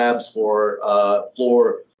concrete slabs for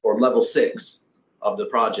floor or level 6 of the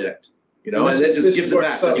project, and it just gives it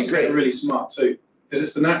back. That'd be great. Really smart too, because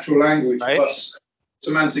it's the natural language plus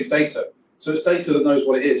semantic data. So it's data that knows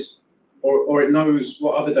what it is, or it knows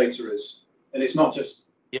what other data is, and it's not just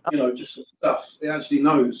just stuff. It actually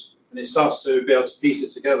knows, and it starts to be able to piece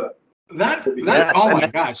it togetger. That oh my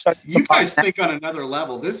gosh, you guys think on another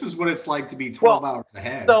level. This is what it's like to be 12 hours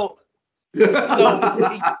ahead. So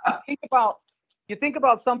you think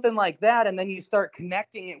about something like that, and then you start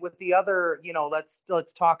connecting it with the other, let's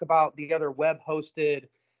talk about the other web hosted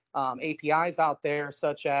APIs out there,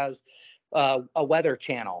 such as a weather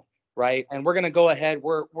channel, right? And we're going to go ahead.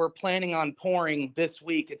 We're planning on pouring this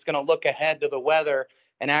week. It's going to look ahead to the weather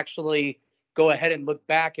and actually go ahead and look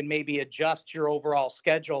back and maybe adjust your overall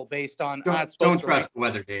schedule based on. Don't trust the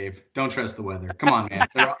weather, Dave. Don't trust the weather. Come on, man.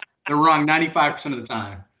 They're wrong 95% of the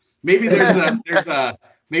time. Maybe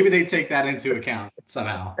maybe they take that into account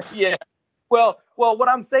somehow. Yeah. Well, what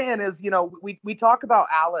I'm saying is, we talk about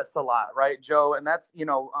Alice a lot, right, Joe? And that's,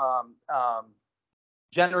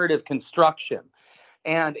 generative construction.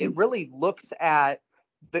 And it really looks at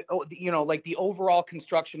the overall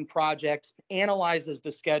construction project, analyzes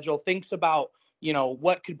the schedule, thinks about,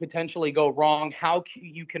 what could potentially go wrong, how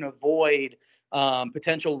you can avoid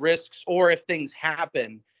potential risks, or if things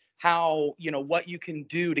happen, how, what you can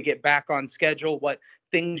do to get back on schedule, what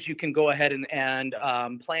things you can go ahead and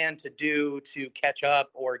plan to do to catch up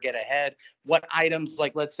or get ahead, what items,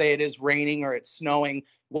 like let's say it is raining or it's snowing,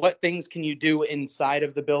 what things can you do inside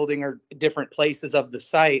of the building or different places of the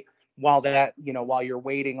site while you're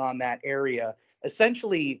waiting on that area,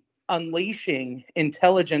 essentially unleashing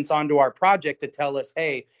intelligence onto our project to tell us,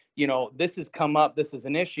 hey, this has come up, this is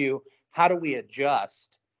an issue, how do we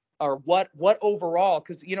adjust? Or what overall,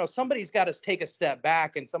 because somebody's got to take a step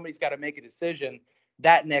back and somebody's got to make a decision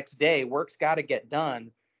that next day. Work's got to get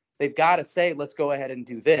done. They've got to say, let's go ahead and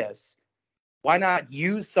do this. Why not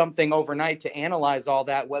use something overnight to analyze all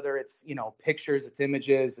that, whether it's pictures, it's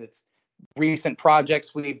images, it's recent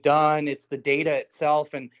projects we've done, it's the data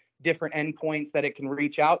itself and different endpoints that it can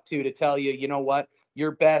reach out to tell you, what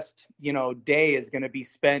your best day is going to be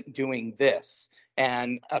spent doing this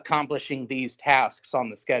and accomplishing these tasks on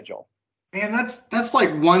the schedule. Man, that's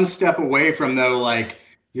like one step away from like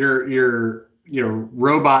your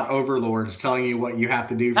robot overlord is telling you what you have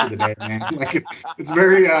to do for the day, man. Like it's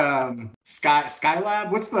very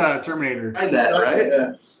Skylab. What's the Terminator? Skylab, right?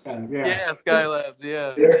 Yeah, Skylab.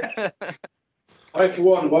 Yeah. I, for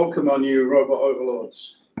one, welcome our new robot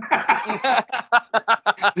overlords.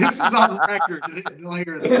 This is on record. They'll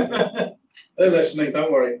hear that. They're listening.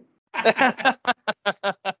 Don't worry.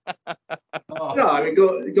 No, I mean,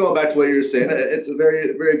 going back to what you were saying, it's a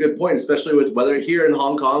very, very good point, especially with weather. Here in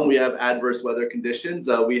Hong Kong, we have adverse weather conditions.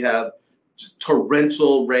 We have just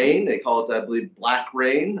torrential rain. They call it, I believe, black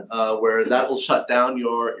rain, where that will shut down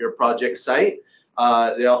your project site.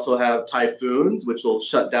 They also have typhoons, which will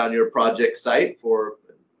shut down your project site for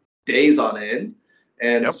days on end.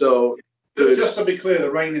 And so, just to be clear, the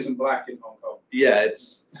rain isn't black in Hong Kong. Yeah,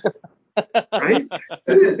 it's right.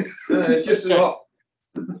 It's just a lot.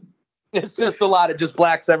 It's just a lot. It just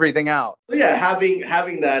blacks everything out. Yeah, having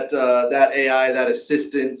that AI, that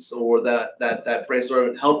assistance, or that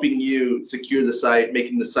brainstorm, helping you secure the site,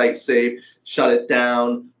 making the site safe, shut it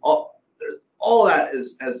down. All that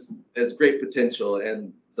has great potential,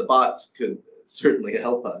 and the bots could certainly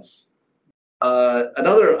help us.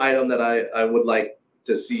 Another item that I would like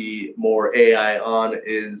to see more AI on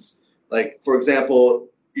is, like, for example,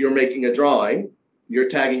 you're making a drawing, you're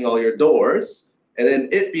tagging all your doors, and then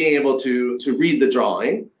it being able to read the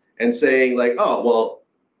drawing and saying, like, oh, well,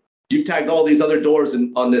 you've tagged all these other doors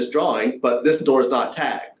on this drawing, but this door is not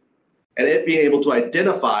tagged. And it being able to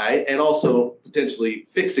identify and also potentially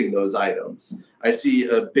fixing those items. I see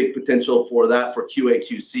a big potential for that for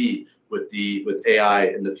QA/QC with AI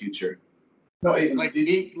in the future. Not even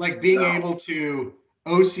being able to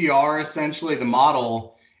OCR essentially the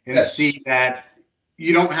model and see that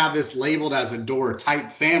you don't have this labeled as a door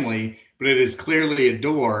type family, but it is clearly a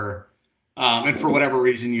door. And for whatever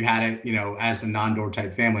reason you had it, as a non-door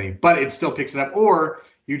type family, but it still picks it up, or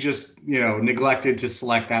you just, neglected to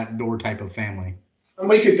select that door type of family. And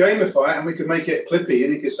we could gamify it, and we could make it clippy,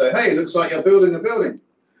 and you could say, "Hey, it looks like you're building a building.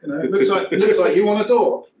 It looks like you want a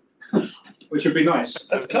door," which would be nice.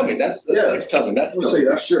 That's coming. That's coming. We'll see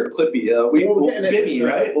that. Sure, Clippy. Bimmy,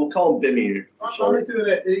 right? We'll call him Bimmy. I'm doing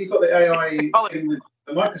it. You've got the AI thing with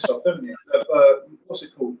Microsoft, haven't you? What's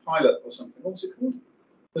it called? Pilot or something? What's it called?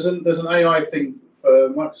 There's an AI thing for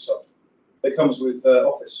Microsoft that comes with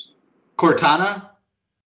Office. Cortana?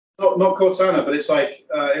 Not Cortana, but it's like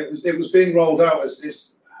it was being rolled out as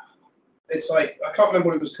this. It's like, I can't remember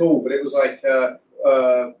what it was called, but it was like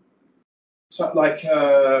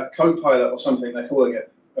Copilot or something. They're calling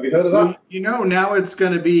it. Have you heard of that? Now it's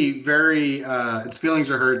going to be very. Its feelings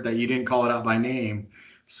are hurt that you didn't call it out by name.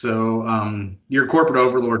 So your corporate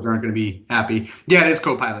overlords aren't going to be happy. Yeah, it is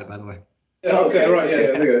Copilot, by the way. Yeah, okay, right, yeah,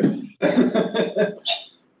 there you go.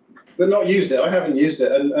 But not used it. I haven't used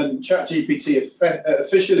it. And ChatGPT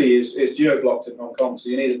officially is geo-blocked in Hong Kong, so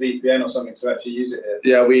you need a VPN or something to actually use it here.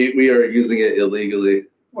 Yeah, we are using it illegally.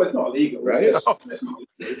 Well, it's not illegal, right? It's not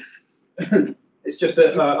illegal. It's just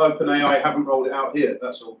that OpenAI haven't rolled it out here,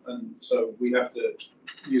 that's all. And so we have to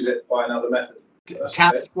use it by another method.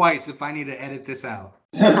 Tap twice if I need to edit this out.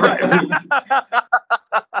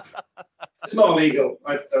 It's not illegal,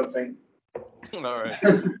 I don't think. All right.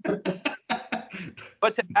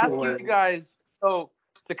 But to ask you guys, so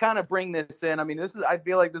to kind of bring this in, I mean, I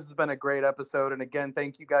feel like this has been a great episode. And again,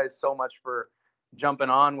 thank you guys so much for jumping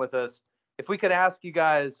on with us. If we could ask you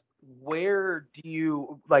guys, where do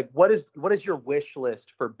you, what is your wish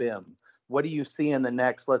list for BIM? What do you see in the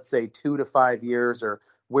next, let's say, 2 to 5 years, or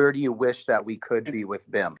where do you wish that we could be with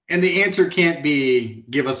BIM? And the answer can't be,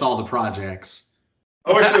 give us all the projects.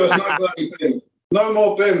 I wish there was no bloody BIM. No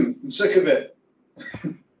more BIM. I'm sick of it.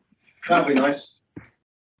 That'd be nice.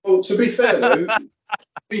 Well, to be fair, though,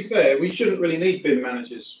 we shouldn't really need BIM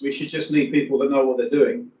managers. We should just need people that know what they're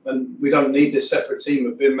doing. And we don't need this separate team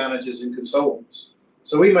of BIM managers and consultants.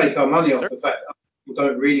 So we make our money off the fact that people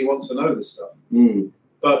don't really want to know this stuff. Mm.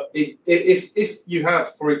 But if you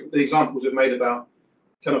have, for the examples we've made about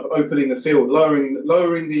kind of opening the field, lowering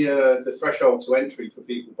the threshold to entry for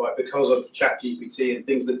people because of ChatGPT and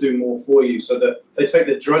things that do more for you, so that they take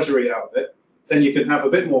the drudgery out of it, then you can have a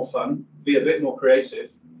bit more fun, be a bit more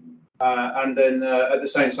creative, and then at the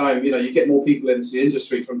same time, you get more people into the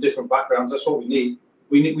industry from different backgrounds. That's what we need.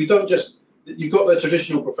 We don't just. You've got the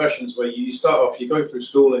traditional professions where you start off, you go through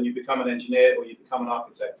school and you become an engineer or you become an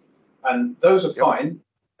architect, and those are fine.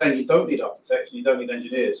 And you don't need architects and you don't need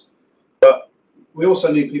engineers, but we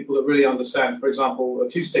also need people that really understand, for example,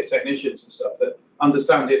 acoustic technicians and stuff that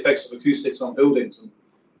understand the effects of acoustics on buildings.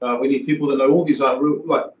 And we need people that know all these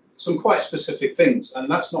some quite specific things, and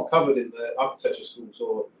that's not covered in the architecture schools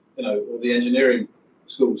or the engineering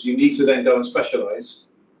schools. You need to then go and specialize.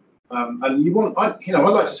 And I'd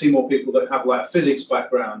like to see more people that have like a physics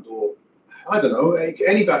background, or I don't know,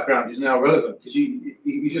 any background is now relevant, because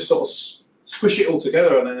you just sort of squish it all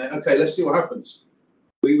together and then, okay, let's see what happens.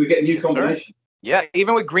 We get a new combination. Yeah,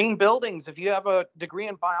 even with green buildings, if you have a degree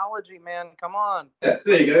in biology, man, come on. Yeah,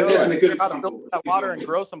 there you go. That's a good example. That water and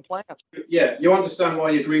grow some plants. Yeah, you understand why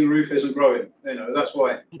your green roof isn't growing. That's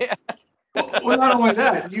why. Yeah. Well, not only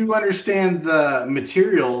that, you understand the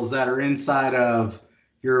materials that are inside of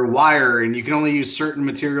your wire, and you can only use certain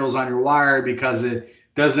materials on your wire because it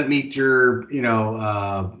doesn't meet your,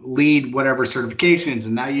 LEED whatever certifications,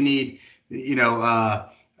 and now you need,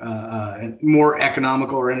 more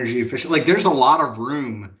economical or energy efficient. Like, there's a lot of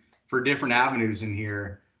room for different avenues in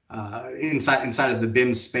here, inside of the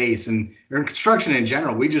BIM space, and in construction in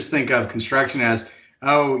general. We just think of construction as,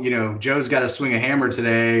 Joe's got to swing a hammer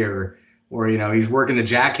today, or he's working the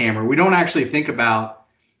jackhammer. We don't actually think about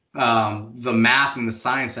the math and the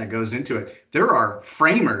science that goes into it. There are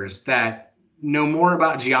framers that know more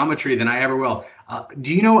about geometry than I ever will.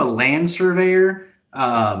 Do you know a land surveyor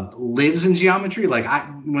lives in geometry?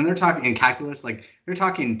 When they're talking in calculus, they're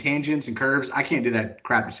talking tangents and curves. I can't do that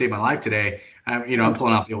crap to save my life today. I'm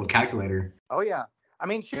pulling out the old calculator. Oh yeah. I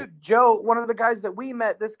mean, shoot, Joe, one of the guys that we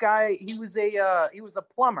met, this guy, he was a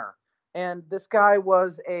plumber, and this guy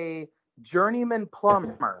was a journeyman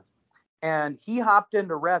plumber, and he hopped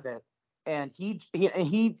into Revit, and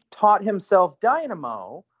he taught himself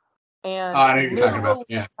Dynamo, and I know you're talking about,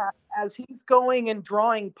 yeah. As he's going and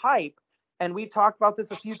drawing pipe, and we've talked about this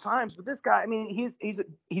a few times, but this guy, I mean,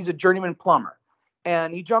 he's a journeyman plumber,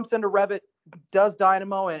 and he jumps into Revit, does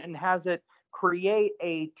Dynamo, and has it create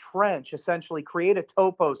a trench, essentially create a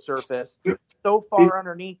topo surface so far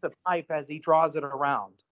underneath the pipe as he draws it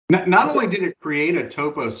around. Not only did it create a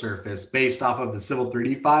topo surface based off of the Civil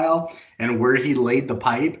 3D file and where he laid the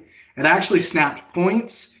pipe, it actually snapped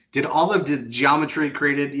points, did all of the geometry,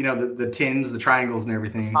 created, the tins, the triangles and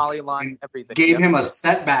everything. Polyline, everything. Gave him a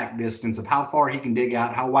setback distance of how far he can dig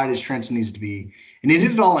out, how wide his trench needs to be. And he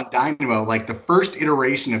did it all in Dynamo, like the first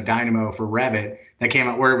iteration of Dynamo for Revit that came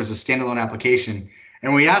out where it was a standalone application.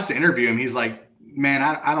 And when we asked to interview him, he's like, man,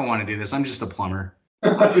 I don't want to do this. I'm just a plumber.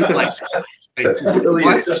 Like, really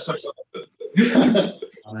what? I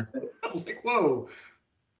was like, whoa.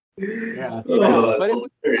 Yeah.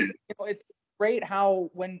 But it's great how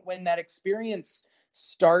when that experience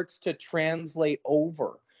starts to translate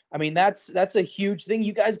over. I mean, that's a huge thing.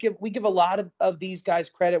 We give a lot of these guys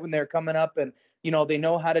credit when they're coming up and, they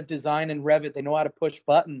know how to design in Revit, they know how to push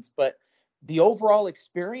buttons, but the overall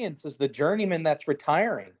experience is the journeyman that's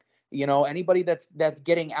retiring. Anybody that's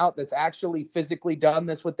getting out, that's actually physically done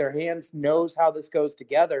this with their hands, knows how this goes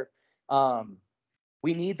together.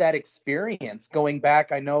 We need that experience going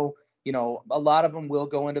back. I know, a lot of them will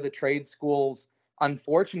go into the trade schools.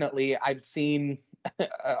 Unfortunately, I've seen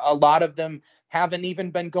a lot of them haven't even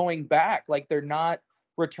been going back. Like, they're not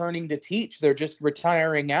returning to teach. They're just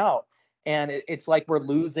retiring out. And it's like we're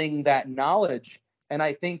losing that knowledge. And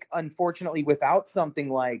I think, unfortunately, without something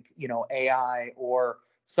like, AI or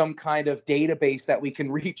some kind of database that we can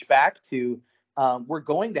reach back to, we're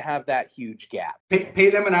going to have that huge gap. Pay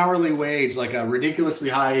them an hourly wage, like a ridiculously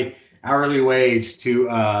high hourly wage,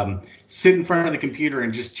 to sit in front of the computer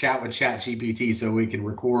and just chat with ChatGPT so we can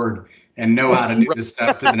record and know how to do this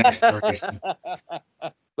stuff to the next generation.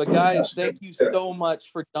 But guys, thank you so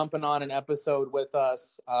much for jumping on an episode with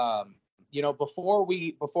us. Before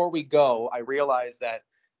we go, I realized that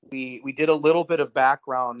we did a little bit of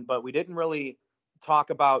background, but we didn't really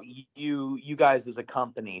talk about you guys as a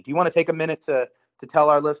company. Do you want to take a minute to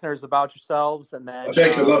tell our listeners about yourselves? And then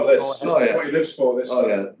Jake would love this. This is yeah. what he lives for. This. Oh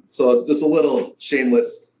yeah. So just a little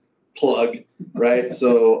shameless plug, right?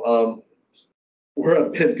 So we're a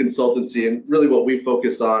BIM consultancy, and really what we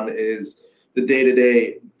focus on is the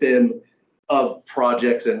day-to-day BIM of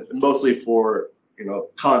projects, and mostly for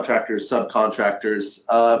contractors, subcontractors.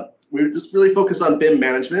 We just really focus on BIM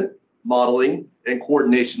management, modeling, and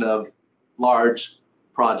coordination of large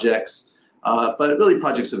projects, but really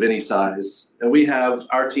projects of any size. And we have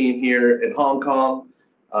our team here in Hong Kong,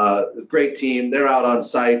 a great team. They're out on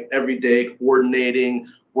site every day, coordinating,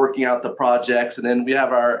 working out the projects. And then we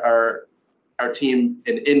have our team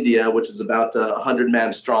in India, which is about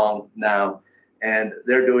 100-man strong now. And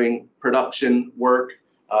they're doing production work,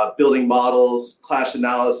 building models, clash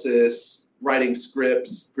analysis, writing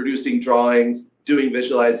scripts, producing drawings, doing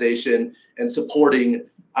visualization, and supporting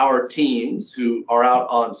our teams who are out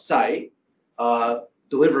on site,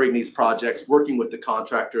 delivering these projects, working with the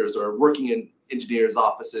contractors or working in engineers'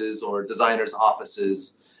 offices or designers'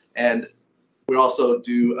 offices. And we also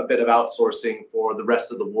do a bit of outsourcing for the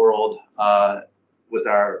rest of the world with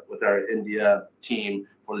our India team,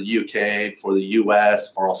 for the UK, for the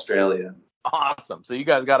US, for Australia. Awesome. So you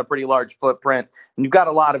guys got a pretty large footprint, and you've got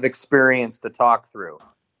a lot of experience to talk through.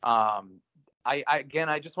 I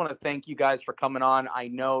just want to thank you guys for coming on. I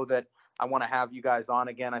know that I want to have you guys on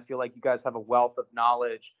again. I feel like you guys have a wealth of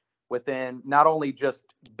knowledge within not only just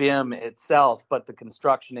BIM itself, but the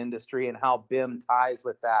construction industry and how BIM ties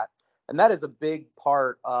with that. And that is a big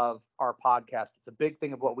part of our podcast. It's a big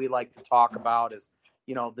thing of what we like to talk about is,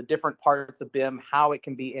 the different parts of BIM, how it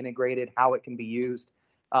can be integrated, how it can be used.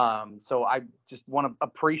 So I just want to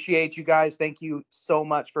appreciate you guys. Thank you so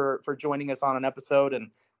much for joining us on an episode.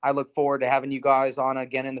 And I look forward to having you guys on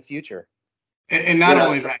again in the future. And not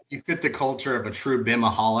only that, you fit the culture of a true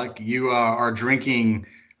BIM-aholic. You are drinking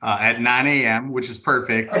at 9 a.m., which is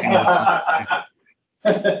perfect.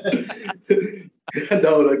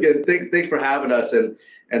 No, again, thanks for having us,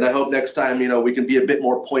 and I hope next time we can be a bit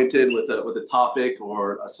more pointed with a topic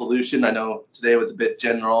or a solution. I know today was a bit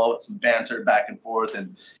general, some banter back and forth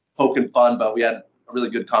and poking fun, but we had a really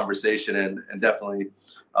good conversation, and definitely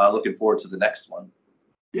looking forward to the next one.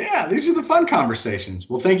 Yeah, these are the fun conversations.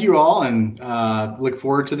 Well, thank you all, and look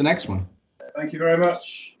forward to the next one. Thank you very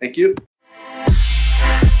much. Thank you.